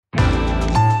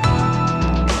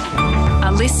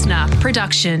listener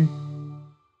production.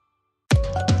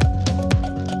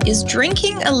 Is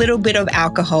drinking a little bit of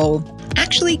alcohol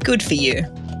actually good for you?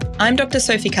 I'm Dr.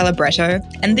 Sophie Calabretto,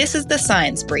 and this is The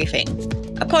Science Briefing,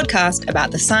 a podcast about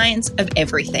the science of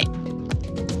everything.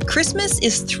 Christmas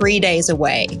is 3 days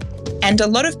away, and a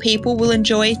lot of people will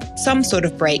enjoy some sort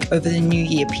of break over the New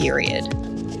Year period.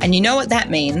 And you know what that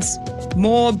means?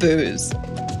 More booze.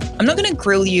 I'm not going to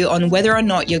grill you on whether or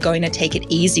not you're going to take it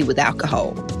easy with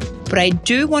alcohol, but I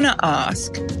do want to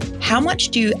ask, how much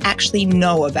do you actually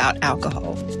know about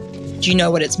alcohol? Do you know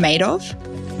what it's made of?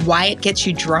 Why it gets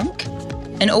you drunk?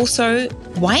 And also,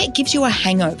 why it gives you a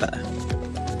hangover?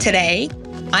 Today,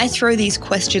 I throw these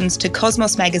questions to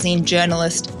Cosmos Magazine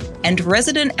journalist and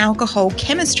resident alcohol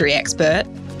chemistry expert,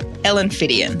 Ellen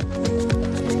Phidian.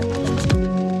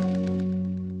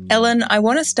 Ellen, I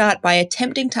want to start by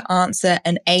attempting to answer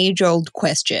an age-old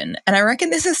question, and I reckon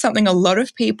this is something a lot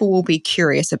of people will be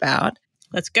curious about.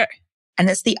 Let's go. And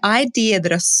it's the idea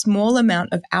that a small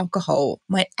amount of alcohol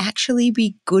might actually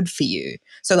be good for you.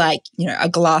 So like, a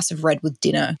glass of red with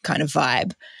dinner kind of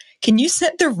vibe. Can you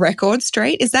set the record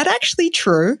straight? Is that actually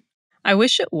true? I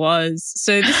wish it was.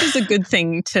 So this is a good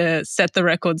thing to set the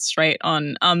record straight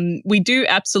on. We do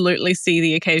absolutely see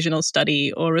the occasional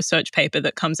study or research paper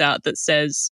that comes out that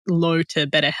says low to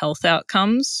better health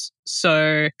outcomes.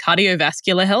 So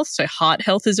cardiovascular health, so heart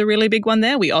health is a really big one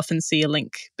there. We often see a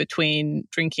link between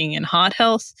drinking and heart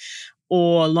health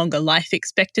or longer life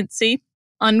expectancy.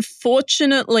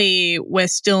 Unfortunately, we're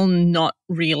still not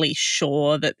really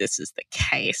sure that this is the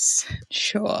case.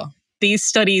 Sure. These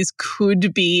studies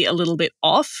could be a little bit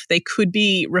off. They could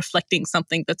be reflecting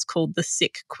something that's called the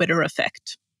sick quitter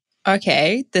effect.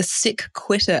 Okay, the sick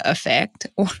quitter effect.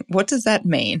 What does that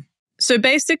mean? So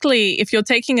basically, if you're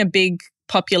taking a big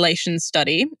population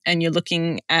study and you're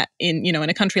looking at in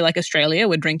a country like Australia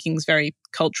where drinking is very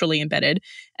culturally embedded,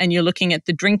 and you're looking at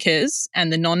the drinkers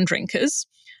and the non-drinkers,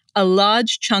 a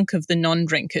large chunk of the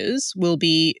non-drinkers will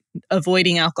be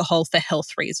avoiding alcohol for health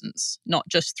reasons, not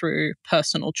just through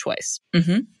personal choice.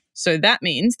 Mm-hmm. So that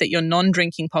means that your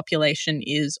non-drinking population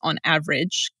is, on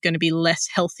average, going to be less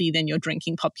healthy than your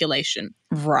drinking population.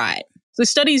 Right. So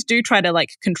studies do try to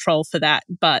control for that,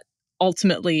 but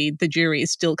ultimately the jury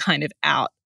is still kind of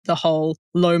out. The whole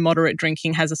low moderate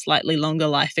drinking has a slightly longer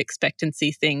life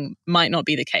expectancy thing might not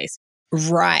be the case.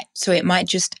 Right. So it might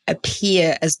just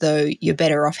appear as though you're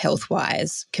better off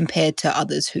health-wise compared to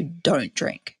others who don't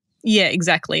drink. Yeah,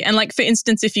 exactly. And for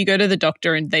instance, if you go to the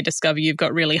doctor and they discover you've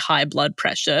got really high blood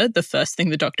pressure, the first thing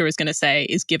the doctor is going to say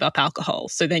is give up alcohol.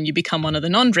 So then you become one of the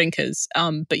non-drinkers,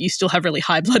 but you still have really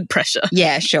high blood pressure.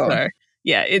 Yeah, sure. So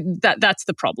yeah, that's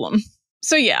the problem.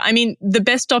 So yeah, the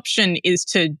best option is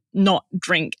to not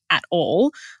drink at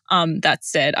all. That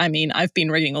said, I've been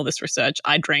reading all this research.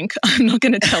 I drink. I'm not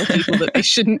going to tell people that they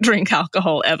shouldn't drink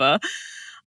alcohol ever.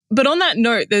 But on that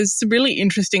note, there's some really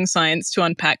interesting science to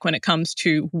unpack when it comes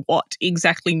to what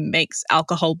exactly makes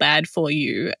alcohol bad for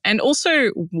you, and also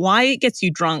why it gets you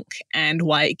drunk and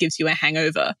why it gives you a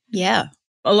hangover. Yeah.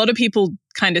 A lot of people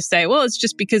kind of say, well, it's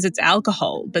just because it's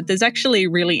alcohol, but there's actually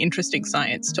really interesting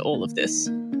science to all of this.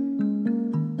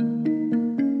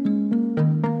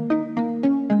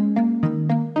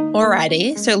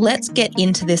 Alrighty, so let's get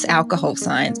into this alcohol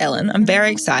science, Ellen. I'm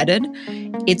very excited.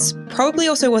 It's probably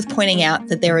also worth pointing out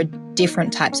that there are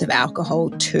different types of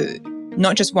alcohol too,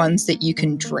 not just ones that you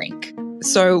can drink.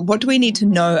 So what do we need to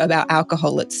know about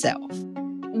alcohol itself?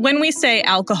 When we say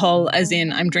alcohol, as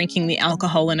in I'm drinking the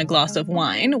alcohol in a glass of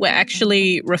wine, we're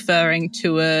actually referring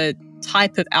to a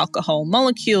type of alcohol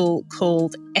molecule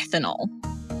called ethanol.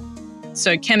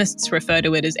 So chemists refer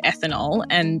to it as ethanol,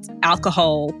 and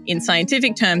alcohol in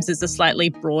scientific terms is a slightly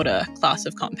broader class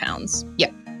of compounds.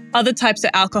 Yep. Other types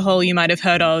of alcohol you might have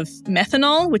heard of,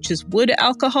 methanol, which is wood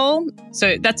alcohol.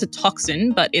 So that's a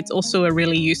toxin, but it's also a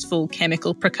really useful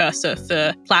chemical precursor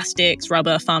for plastics,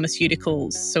 rubber,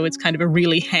 pharmaceuticals. So it's kind of a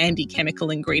really handy chemical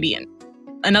ingredient.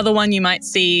 Another one you might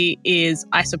see is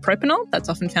isopropanol. That's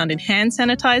often found in hand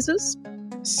sanitizers.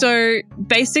 So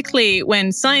basically,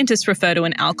 when scientists refer to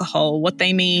an alcohol, what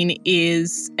they mean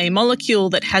is a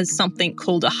molecule that has something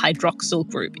called a hydroxyl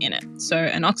group in it. So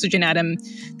an oxygen atom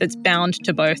that's bound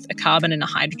to both a carbon and a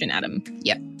hydrogen atom.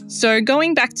 Yep. So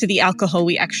going back to the alcohol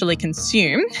we actually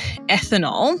consume,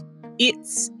 ethanol,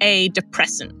 it's a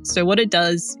depressant. So what it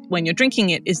does when you're drinking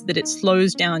it is that it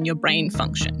slows down your brain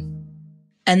function.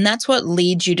 And that's what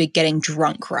leads you to getting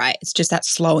drunk, right? It's just that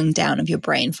slowing down of your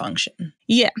brain function.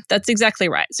 Yeah, that's exactly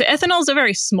right. So ethanol is a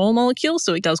very small molecule,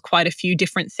 so it does quite a few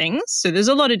different things. So there's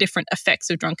a lot of different effects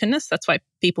of drunkenness. That's why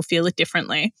people feel it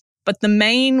differently. But the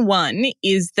main one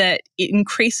is that it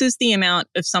increases the amount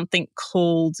of something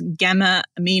called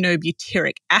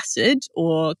gamma-aminobutyric acid,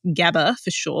 or GABA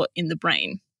for short, in the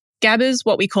brain. GABA is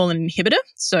what we call an inhibitor,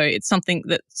 so it's something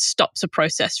that stops a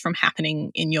process from happening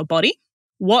in your body.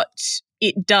 What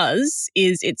it does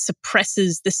is it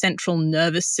suppresses the central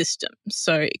nervous system,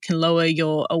 so it can lower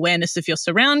your awareness of your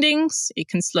surroundings, it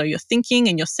can slow your thinking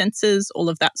and your senses, all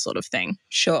of that sort of thing.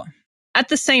 Sure. At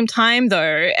the same time,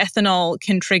 though, ethanol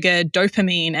can trigger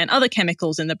dopamine and other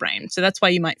chemicals in the brain, so that's why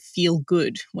you might feel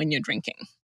good when you're drinking.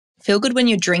 Feel good when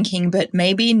you're drinking, but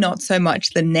maybe not so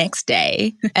much the next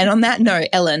day. And on that note,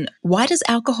 Ellen, why does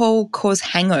alcohol cause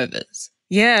hangovers?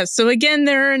 Yeah, so again,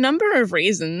 there are a number of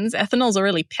reasons. Ethanol's a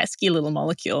really pesky little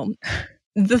molecule.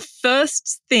 The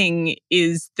first thing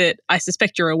is that I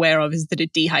suspect you're aware of is that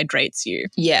it dehydrates you.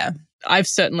 Yeah. I've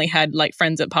certainly had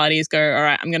friends at parties go, all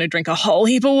right, I'm going to drink a whole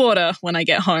heap of water when I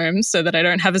get home so that I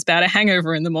don't have as bad a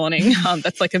hangover in the morning.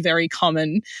 That's a very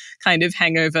common kind of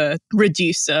hangover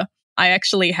reducer. I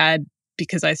actually had,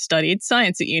 because I studied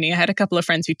science at uni, I had a couple of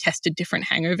friends who tested different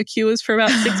hangover cures for about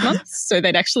 6 months. So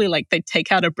they'd actually they'd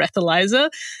take out a breathalyzer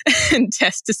and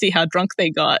test to see how drunk they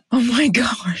got. Oh my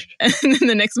gosh. And then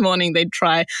the next morning they'd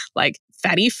try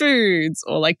fatty foods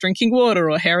or drinking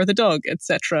water or hair of the dog,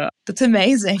 etc. That's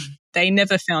amazing. They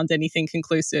never found anything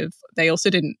conclusive. They also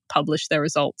didn't publish their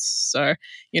results. So,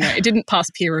 it didn't pass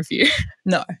peer review.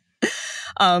 No.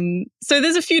 So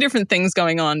there's a few different things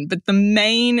going on, but the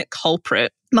main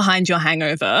culprit behind your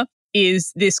hangover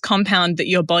is this compound that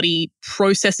your body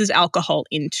processes alcohol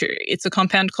into. It's a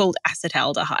compound called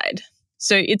acetaldehyde.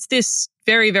 So it's this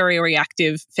very, very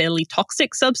reactive, fairly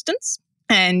toxic substance,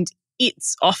 and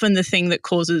it's often the thing that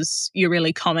causes your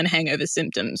really common hangover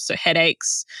symptoms. So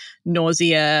headaches,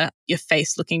 nausea, your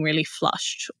face looking really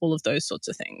flushed, all of those sorts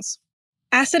of things.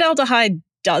 Acetaldehyde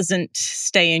doesn't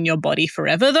stay in your body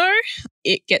forever, though.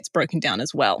 It gets broken down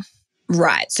as well.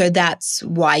 Right. So that's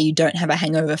why you don't have a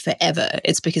hangover forever.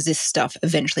 It's because this stuff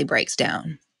eventually breaks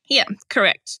down. Yeah,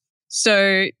 correct.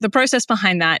 So the process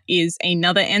behind that is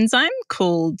another enzyme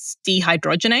called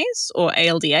dehydrogenase, or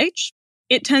ALDH.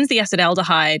 It turns the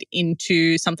acetaldehyde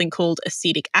into something called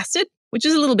acetic acid, which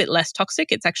is a little bit less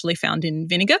toxic. It's actually found in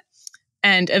vinegar.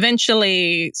 And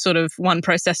eventually, sort of one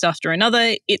process after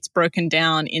another, it's broken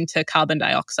down into carbon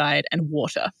dioxide and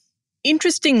water.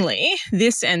 Interestingly,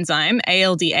 this enzyme,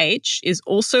 ALDH, is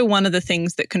also one of the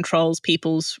things that controls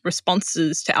people's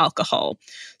responses to alcohol.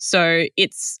 So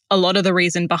it's a lot of the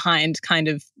reason behind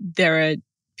there are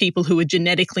people who are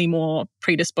genetically more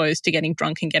predisposed to getting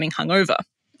drunk and getting hungover.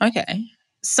 Okay.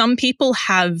 Some people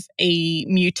have a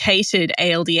mutated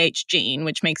ALDH gene,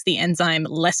 which makes the enzyme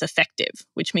less effective,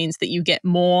 which means that you get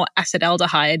more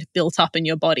acetaldehyde built up in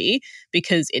your body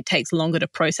because it takes longer to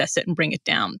process it and bring it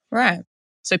down. Right.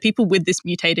 So people with this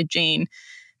mutated gene,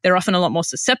 they're often a lot more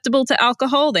susceptible to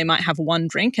alcohol. They might have one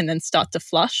drink and then start to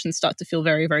flush and start to feel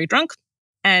very, very drunk.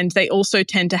 And they also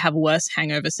tend to have worse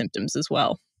hangover symptoms as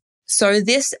well. So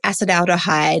this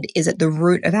acetaldehyde is at the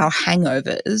root of our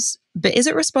hangovers, but is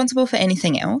it responsible for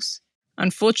anything else?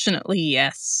 Unfortunately,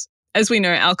 yes. As we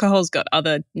know, alcohol's got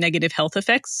other negative health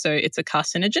effects. So it's a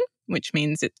carcinogen, which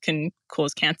means it can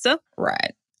cause cancer.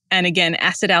 Right. And again,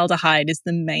 acetaldehyde is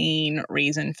the main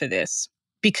reason for this.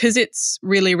 Because it's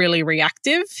really, really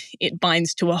reactive, it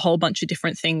binds to a whole bunch of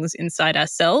different things inside our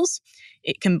cells.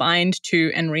 It can bind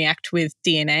to and react with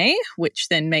DNA, which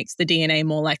then makes the DNA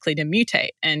more likely to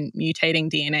mutate. And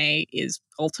mutating DNA is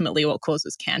ultimately what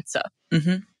causes cancer.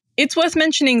 Mm-hmm. It's worth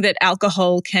mentioning that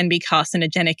alcohol can be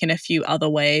carcinogenic in a few other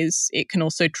ways. It can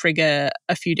also trigger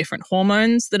a few different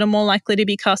hormones that are more likely to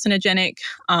be carcinogenic.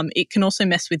 It can also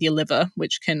mess with your liver,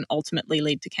 which can ultimately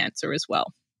lead to cancer as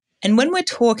well. And when we're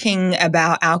talking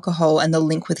about alcohol and the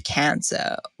link with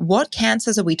cancer, what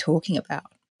cancers are we talking about?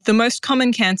 The most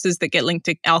common cancers that get linked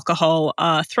to alcohol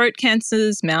are throat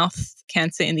cancers, mouth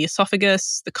cancer in the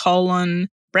esophagus, the colon,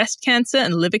 breast cancer,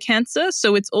 and liver cancer.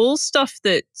 So it's all stuff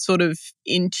that sort of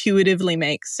intuitively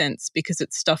makes sense because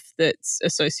it's stuff that's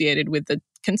associated with the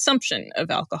consumption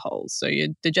of alcohol, so your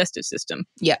digestive system.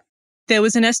 Yeah. There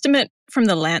was an estimate from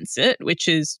The Lancet, which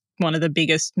is one of the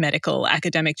biggest medical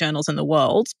academic journals in the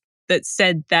world, that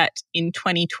said that in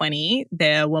 2020,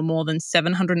 there were more than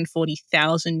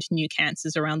 740,000 new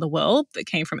cancers around the world that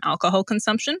came from alcohol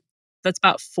consumption. That's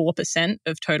about 4%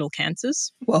 of total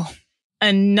cancers. Whoa.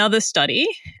 Another study,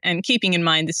 and keeping in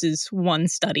mind this is one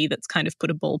study that's kind of put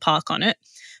a ballpark on it,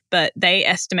 but they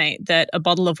estimate that a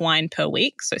bottle of wine per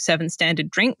week, so 7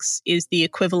 standard drinks, is the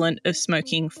equivalent of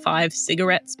smoking 5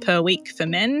 cigarettes per week for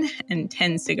men and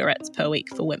 10 cigarettes per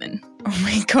week for women. Oh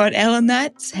my God, Ellen,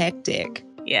 that's hectic.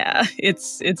 Yeah,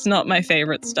 it's not my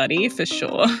favourite study for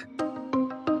sure.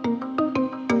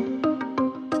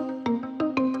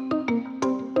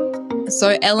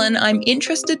 So, Ellen, I'm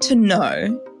interested to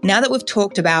know, now that we've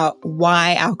talked about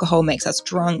why alcohol makes us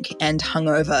drunk and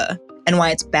hungover and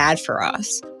why it's bad for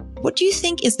us, what do you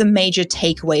think is the major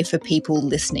takeaway for people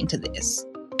listening to this?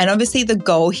 And obviously the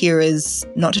goal here is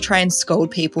not to try and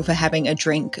scold people for having a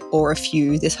drink or a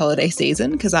few this holiday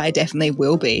season, because I definitely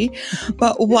will be.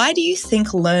 But why do you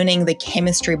think learning the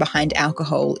chemistry behind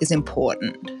alcohol is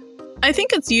important? I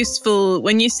think it's useful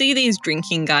when you see these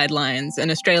drinking guidelines, and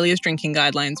Australia's drinking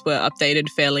guidelines were updated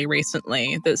fairly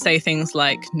recently, that say things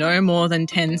like no more than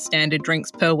 10 standard drinks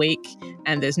per week,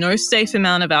 and there's no safe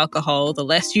amount of alcohol. The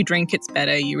less you drink, it's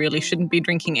better. You really shouldn't be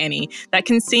drinking any. That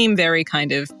can seem very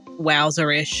kind of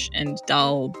wowzerish and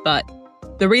dull, but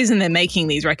the reason they're making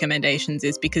these recommendations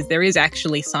is because there is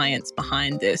actually science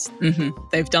behind this. Mm-hmm.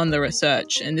 They've done the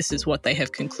research and this is what they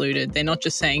have concluded. They're not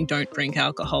just saying don't drink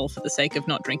alcohol for the sake of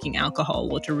not drinking alcohol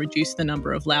or to reduce the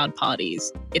number of loud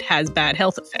parties. It has bad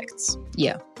health effects.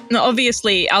 Yeah. Now,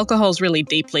 obviously, alcohol is really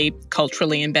deeply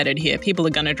culturally embedded here. People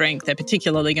are going to drink. They're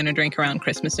particularly going to drink around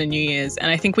Christmas and New Year's.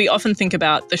 And I think we often think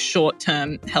about the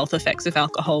short-term health effects of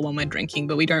alcohol when we're drinking,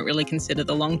 but we don't really consider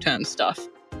the long-term stuff.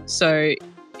 So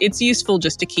it's useful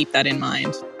just to keep that in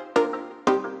mind.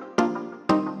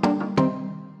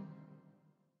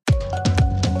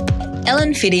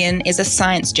 Ellen Phidian is a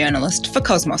science journalist for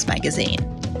Cosmos Magazine.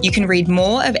 You can read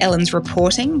more of Ellen's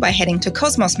reporting by heading to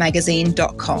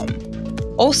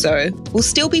cosmosmagazine.com. Also, we'll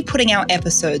still be putting out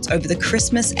episodes over the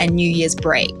Christmas and New Year's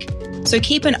break, so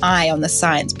keep an eye on the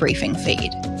Science Briefing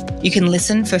feed. You can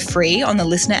listen for free on the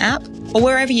Listener app or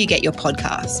wherever you get your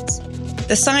podcasts.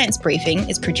 The Science Briefing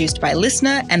is produced by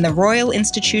Listener and the Royal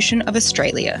Institution of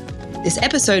Australia. This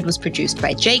episode was produced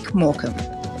by Jake Morecambe.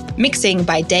 Mixing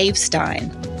by Dave Stein.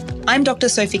 I'm Dr.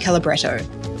 Sophie Calabretto.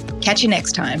 Catch you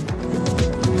next time.